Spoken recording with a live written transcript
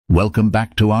Welcome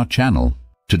back to our channel.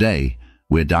 Today,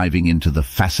 we're diving into the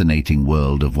fascinating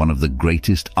world of one of the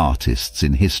greatest artists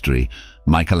in history,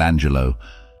 Michelangelo.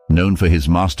 Known for his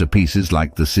masterpieces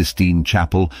like the Sistine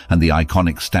Chapel and the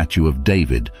iconic statue of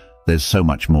David, there's so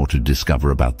much more to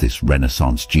discover about this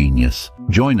Renaissance genius.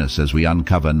 Join us as we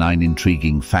uncover 9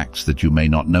 intriguing facts that you may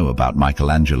not know about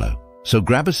Michelangelo. So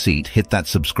grab a seat, hit that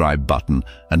subscribe button,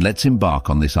 and let's embark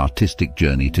on this artistic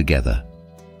journey together.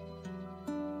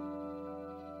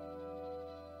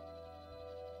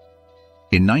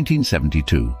 In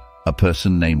 1972, a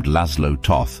person named Laszlo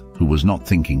Toth, who was not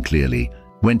thinking clearly,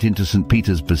 went into St.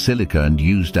 Peter's Basilica and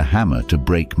used a hammer to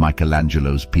break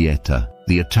Michelangelo's Pieta.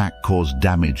 The attack caused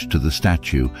damage to the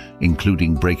statue,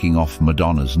 including breaking off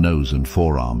Madonna's nose and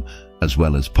forearm, as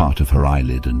well as part of her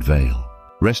eyelid and veil.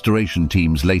 Restoration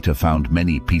teams later found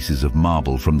many pieces of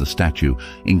marble from the statue,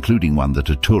 including one that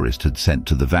a tourist had sent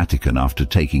to the Vatican after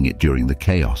taking it during the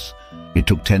chaos. It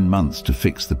took 10 months to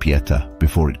fix the Pieta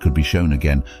before it could be shown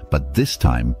again, but this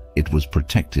time it was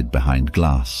protected behind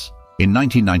glass. In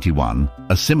 1991,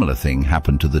 a similar thing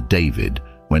happened to the David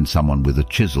when someone with a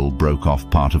chisel broke off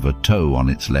part of a toe on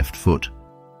its left foot.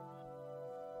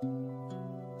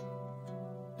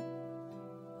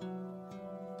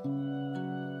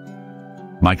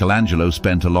 Michelangelo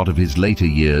spent a lot of his later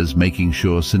years making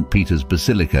sure St. Peter's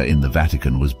Basilica in the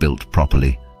Vatican was built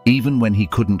properly, even when he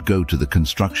couldn't go to the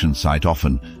construction site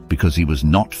often because he was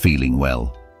not feeling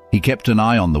well. He kept an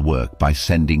eye on the work by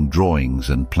sending drawings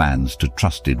and plans to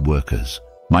trusted workers.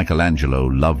 Michelangelo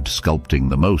loved sculpting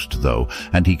the most, though,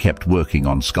 and he kept working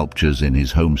on sculptures in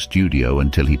his home studio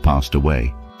until he passed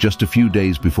away. Just a few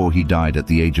days before he died at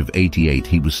the age of 88,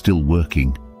 he was still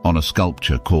working on a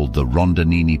sculpture called the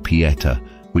Rondanini Pieta,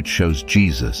 which shows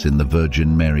Jesus in the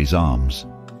Virgin Mary's arms.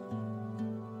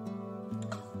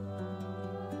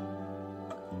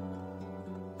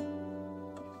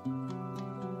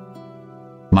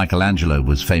 Michelangelo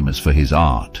was famous for his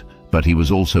art, but he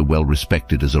was also well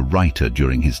respected as a writer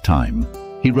during his time.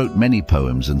 He wrote many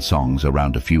poems and songs,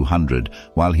 around a few hundred,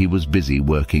 while he was busy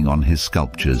working on his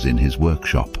sculptures in his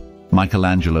workshop.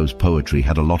 Michelangelo's poetry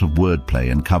had a lot of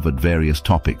wordplay and covered various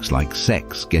topics like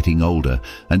sex, getting older,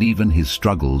 and even his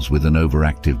struggles with an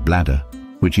overactive bladder,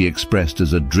 which he expressed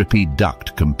as a drippy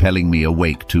duct compelling me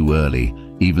awake too early,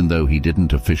 even though he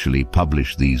didn't officially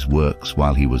publish these works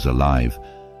while he was alive.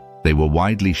 They were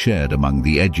widely shared among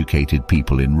the educated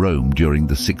people in Rome during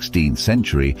the 16th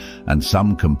century, and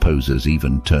some composers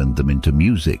even turned them into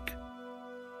music.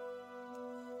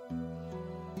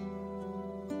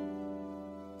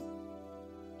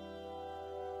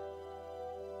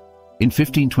 In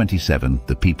 1527,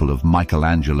 the people of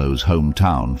Michelangelo's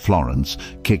hometown, Florence,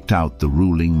 kicked out the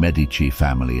ruling Medici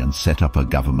family and set up a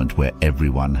government where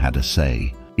everyone had a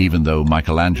say. Even though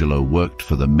Michelangelo worked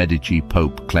for the Medici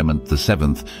Pope Clement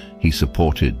VII, he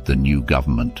supported the new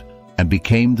government and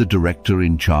became the director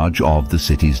in charge of the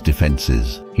city's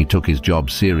defenses. He took his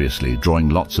job seriously, drawing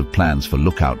lots of plans for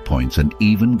lookout points and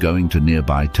even going to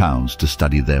nearby towns to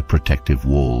study their protective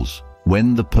walls.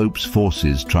 When the Pope's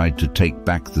forces tried to take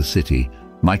back the city,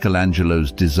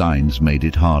 Michelangelo's designs made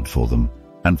it hard for them,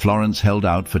 and Florence held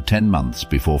out for 10 months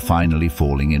before finally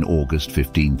falling in August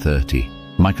 1530.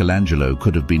 Michelangelo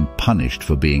could have been punished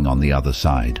for being on the other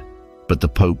side, but the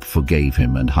Pope forgave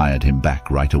him and hired him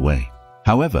back right away.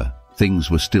 However,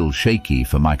 things were still shaky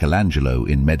for Michelangelo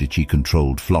in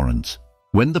Medici-controlled Florence.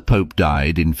 When the Pope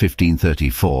died in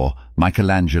 1534,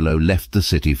 Michelangelo left the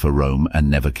city for Rome and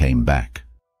never came back.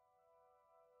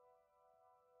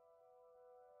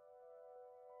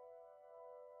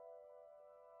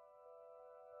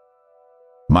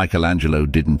 Michelangelo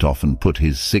didn't often put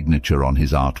his signature on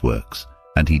his artworks,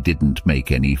 and he didn't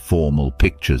make any formal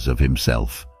pictures of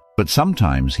himself. But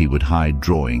sometimes he would hide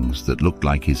drawings that looked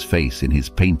like his face in his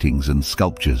paintings and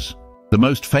sculptures. The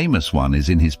most famous one is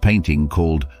in his painting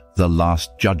called The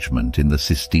Last Judgment in the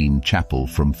Sistine Chapel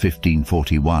from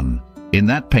 1541. In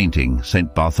that painting,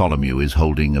 St. Bartholomew is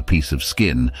holding a piece of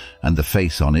skin, and the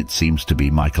face on it seems to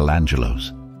be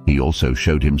Michelangelo's. He also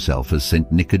showed himself as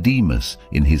St. Nicodemus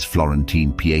in his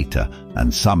Florentine Pieta,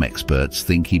 and some experts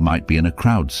think he might be in a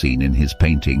crowd scene in his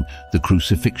painting, The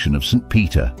Crucifixion of St.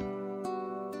 Peter.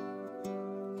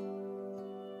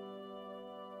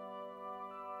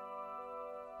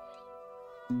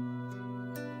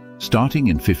 Starting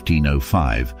in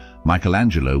 1505,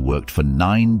 Michelangelo worked for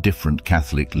 9 different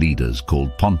Catholic leaders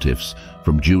called pontiffs,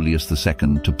 from Julius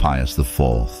II to Pius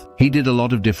IV. He did a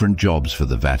lot of different jobs for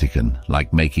the Vatican,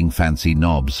 like making fancy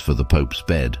knobs for the Pope's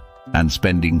bed, and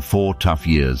spending 4 tough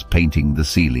years painting the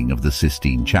ceiling of the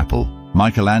Sistine Chapel.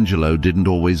 Michelangelo didn't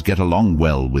always get along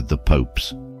well with the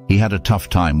popes. He had a tough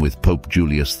time with Pope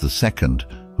Julius II,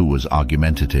 who was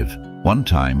argumentative. One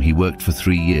time he worked for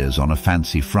 3 years on a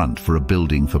fancy front for a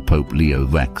building for Pope Leo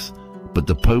X, but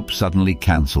the Pope suddenly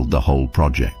cancelled the whole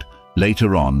project.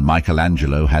 Later on,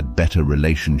 Michelangelo had better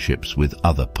relationships with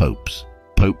other popes.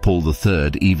 Pope Paul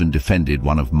III even defended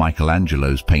one of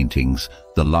Michelangelo's paintings,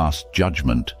 The Last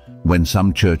Judgment, when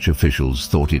some church officials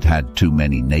thought it had too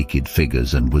many naked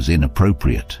figures and was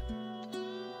inappropriate.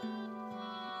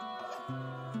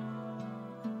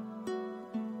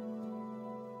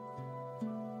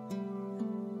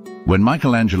 When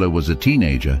Michelangelo was a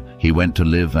teenager, he went to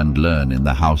live and learn in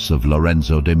the house of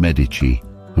Lorenzo de' Medici,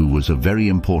 who was a very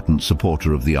important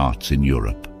supporter of the arts in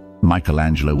Europe.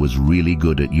 Michelangelo was really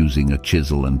good at using a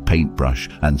chisel and paintbrush,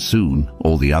 and soon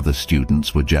all the other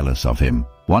students were jealous of him.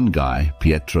 One guy,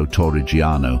 Pietro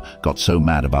Torrigiano, got so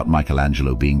mad about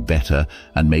Michelangelo being better,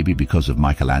 and maybe because of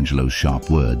Michelangelo's sharp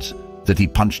words, that he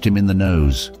punched him in the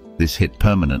nose. This hit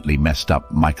permanently messed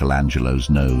up Michelangelo's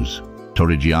nose.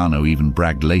 Torrigiano even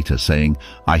bragged later, saying,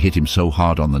 "I hit him so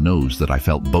hard on the nose that I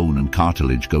felt bone and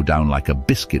cartilage go down like a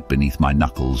biscuit beneath my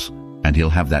knuckles, and he'll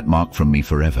have that mark from me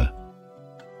forever."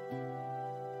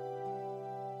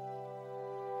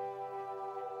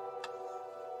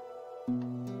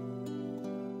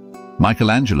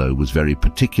 Michelangelo was very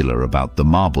particular about the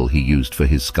marble he used for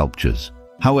his sculptures.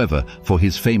 However, for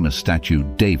his famous statue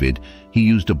David, he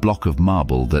used a block of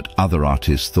marble that other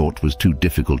artists thought was too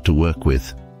difficult to work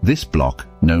with. This block,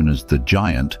 known as the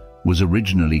Giant, was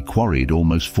originally quarried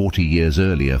almost 40 years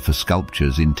earlier for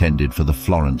sculptures intended for the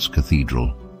Florence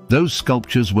Cathedral. Those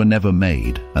sculptures were never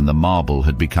made, and the marble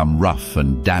had become rough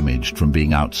and damaged from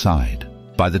being outside.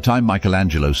 By the time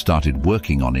Michelangelo started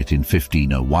working on it in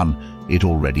 1501, it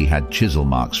already had chisel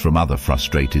marks from other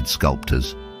frustrated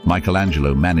sculptors.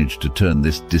 Michelangelo managed to turn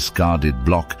this discarded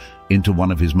block into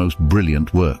one of his most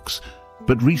brilliant works,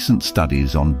 but recent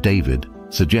studies on David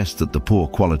suggest that the poor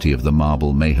quality of the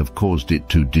marble may have caused it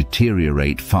to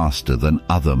deteriorate faster than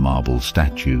other marble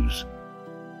statues.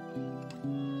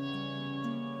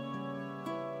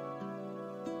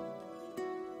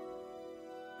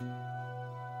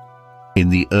 In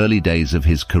the early days of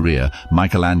his career,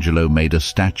 Michelangelo made a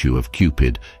statue of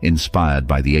Cupid inspired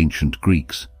by the ancient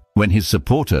Greeks. When his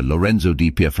supporter Lorenzo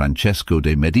di Pierfrancesco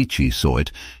de' Medici saw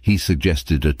it, he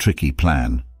suggested a tricky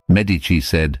plan. Medici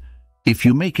said, "If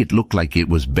you make it look like it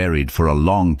was buried for a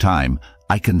long time,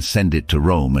 I can send it to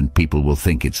Rome and people will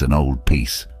think it's an old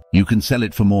piece. You can sell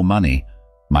it for more money."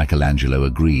 Michelangelo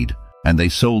agreed, and they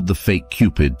sold the fake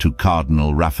Cupid to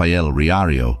Cardinal Raphael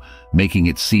Riario, making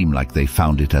it seem like they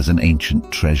found it as an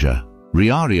ancient treasure.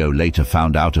 Riario later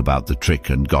found out about the trick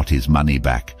and got his money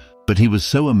back, but he was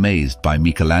so amazed by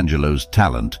Michelangelo's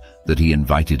talent that he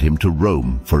invited him to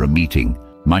Rome for a meeting.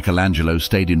 Michelangelo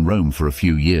stayed in Rome for a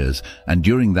few years, and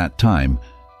during that time,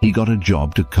 he got a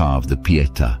job to carve the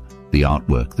Pietà, the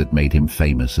artwork that made him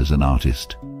famous as an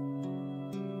artist.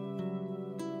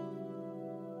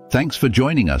 Thanks for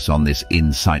joining us on this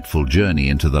insightful journey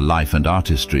into the life and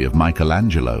artistry of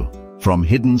Michelangelo. From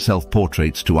hidden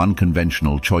self-portraits to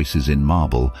unconventional choices in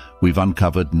marble, we've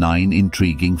uncovered 9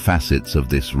 intriguing facets of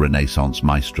this Renaissance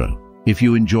maestro. If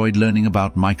you enjoyed learning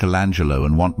about Michelangelo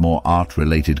and want more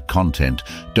art-related content,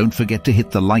 don't forget to hit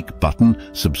the like button,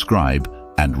 subscribe,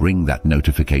 and ring that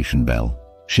notification bell.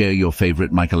 Share your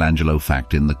favorite Michelangelo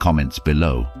fact in the comments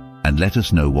below, and let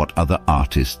us know what other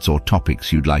artists or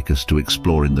topics you'd like us to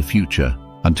explore in the future.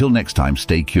 Until next time,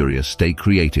 stay curious, stay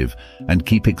creative, and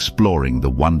keep exploring the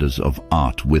wonders of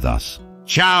art with us.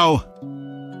 Ciao!